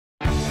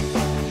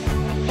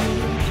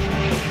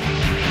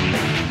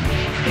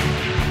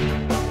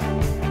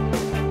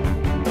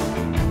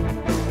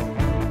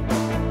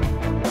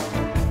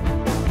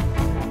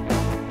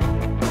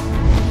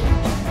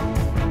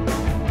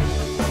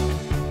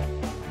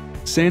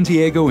San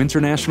Diego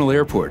International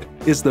Airport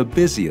is the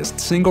busiest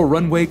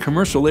single-runway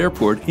commercial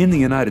airport in the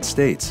United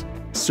States,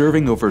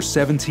 serving over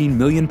 17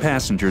 million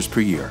passengers per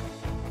year.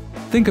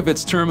 Think of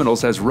its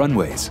terminals as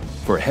runways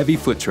for heavy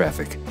foot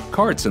traffic,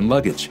 carts, and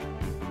luggage.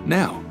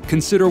 Now,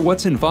 consider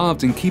what's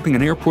involved in keeping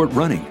an airport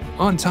running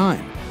on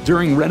time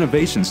during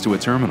renovations to a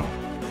terminal.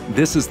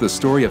 This is the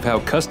story of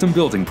how custom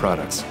building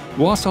products,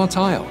 Wausau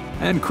Tile,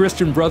 and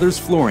Christian Brothers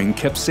Flooring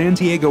kept San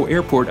Diego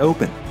Airport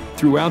open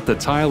throughout the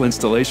tile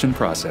installation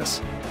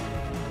process.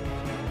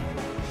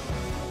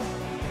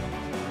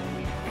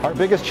 Our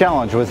biggest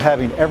challenge was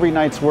having every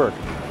night's work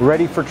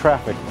ready for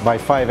traffic by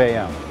 5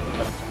 a.m.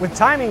 With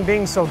timing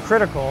being so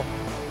critical,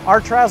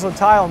 our Terrazzo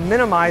tile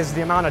minimized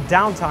the amount of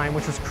downtime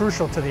which was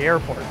crucial to the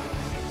airport.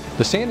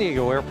 The San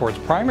Diego Airport's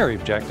primary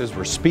objectives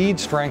were speed,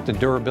 strength, and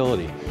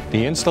durability.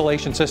 The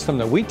installation system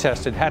that we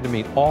tested had to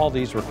meet all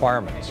these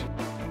requirements.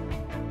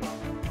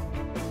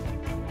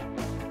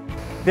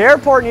 The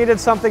airport needed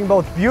something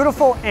both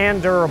beautiful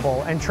and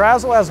durable, and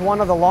Terrazzo has one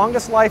of the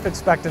longest life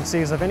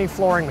expectancies of any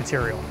flooring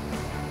material.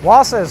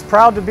 Wausau is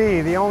proud to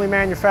be the only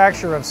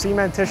manufacturer of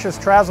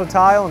cementitious Terrazzo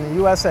tile in the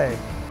USA.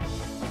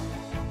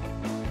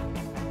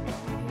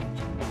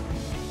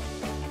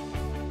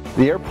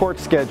 The airport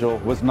schedule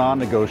was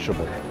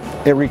non-negotiable.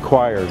 It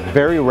required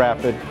very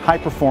rapid,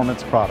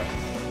 high-performance products.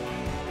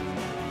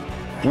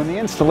 When the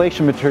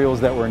installation materials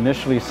that were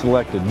initially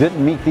selected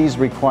didn't meet these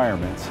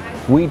requirements,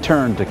 we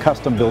turned to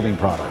custom building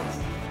products.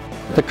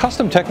 The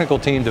custom technical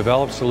team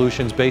developed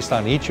solutions based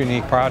on each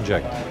unique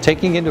project,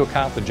 taking into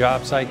account the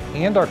job site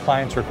and our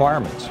client's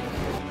requirements.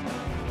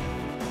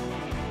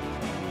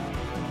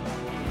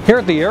 Here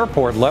at the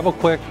airport,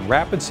 level-quick,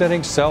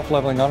 rapid-setting,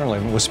 self-leveling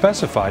underlayment was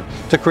specified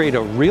to create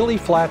a really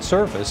flat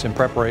surface in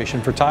preparation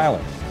for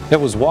tiling. It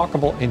was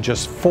walkable in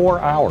just 4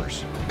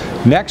 hours.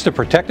 Next, a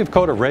protective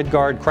coat of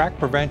RedGuard crack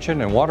prevention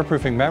and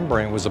waterproofing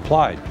membrane was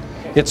applied.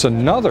 It's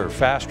another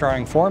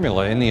fast-drying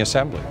formula in the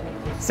assembly.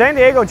 San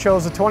Diego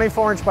chose a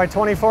 24-inch by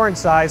 24-inch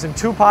size in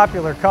 2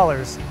 popular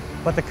colors,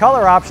 but the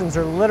color options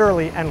are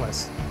literally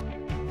endless.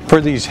 For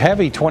these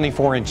heavy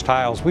 24-inch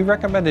tiles, we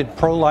recommended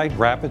ProLite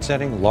rapid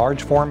setting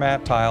large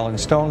format tile and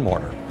stone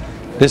mortar.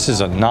 This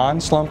is a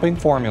non-slumping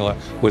formula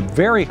with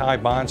very high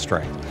bond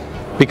strength.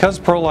 Because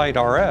ProLite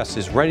RS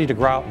is ready to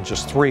go out in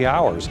just 3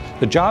 hours,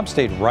 the job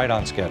stayed right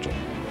on schedule.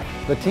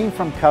 The team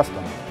from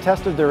Custom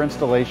tested their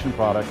installation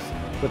products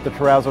with the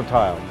Terrazzo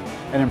tile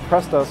and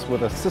impressed us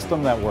with a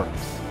system that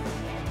works.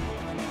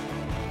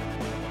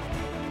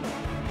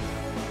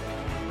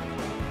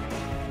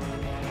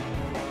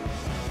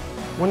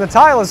 When the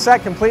tile is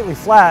set completely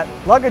flat,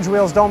 luggage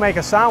wheels don't make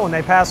a sound when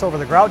they pass over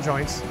the grout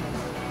joints.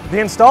 The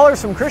installers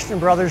from Christian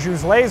Brothers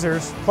use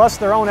lasers plus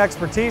their own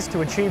expertise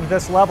to achieve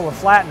this level of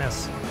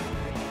flatness.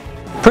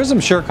 Prism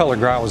SureColor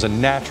grout was a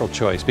natural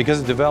choice because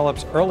it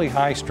develops early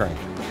high strength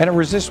and it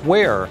resists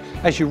wear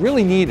as you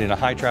really need in a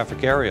high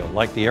traffic area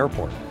like the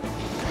airport.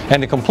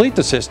 And to complete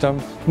the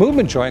system,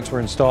 movement joints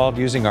were installed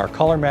using our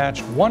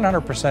color-matched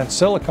 100%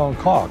 silicone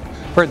caulk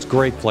for its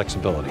great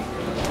flexibility.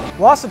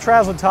 Wausau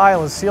Terrazzo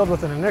tile is sealed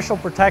with an initial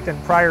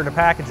protectant prior to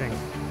packaging.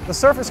 The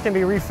surface can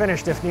be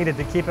refinished if needed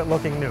to keep it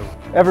looking new.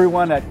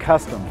 Everyone at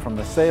Custom, from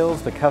the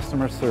sales to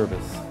customer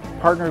service,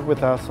 partnered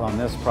with us on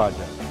this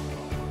project.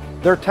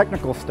 Their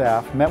technical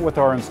staff met with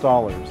our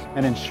installers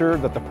and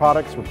ensured that the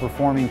products were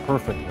performing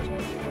perfectly.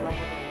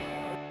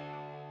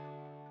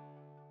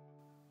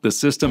 The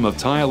system of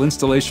tile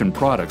installation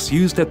products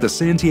used at the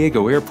San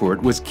Diego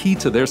Airport was key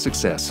to their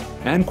success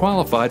and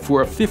qualified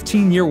for a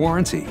 15-year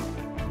warranty.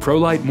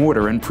 ProLite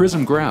Mortar and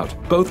Prism Grout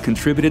both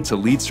contributed to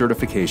LEED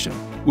certification,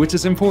 which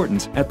is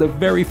important at the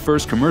very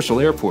first commercial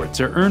airport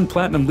to earn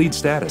Platinum LEED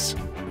status.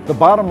 The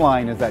bottom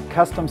line is that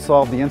Custom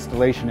solved the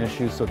installation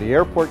issues so the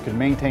airport could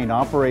maintain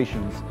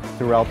operations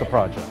throughout the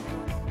project.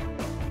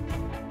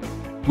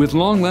 With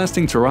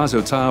long-lasting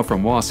Terrazzo tile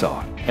from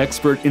Wausau,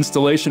 expert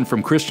installation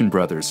from Christian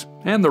Brothers,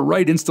 and the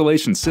right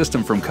installation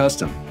system from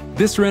Custom,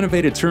 this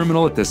renovated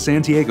terminal at the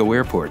San Diego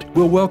Airport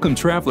will welcome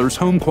travelers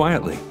home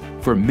quietly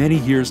for many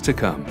years to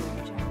come.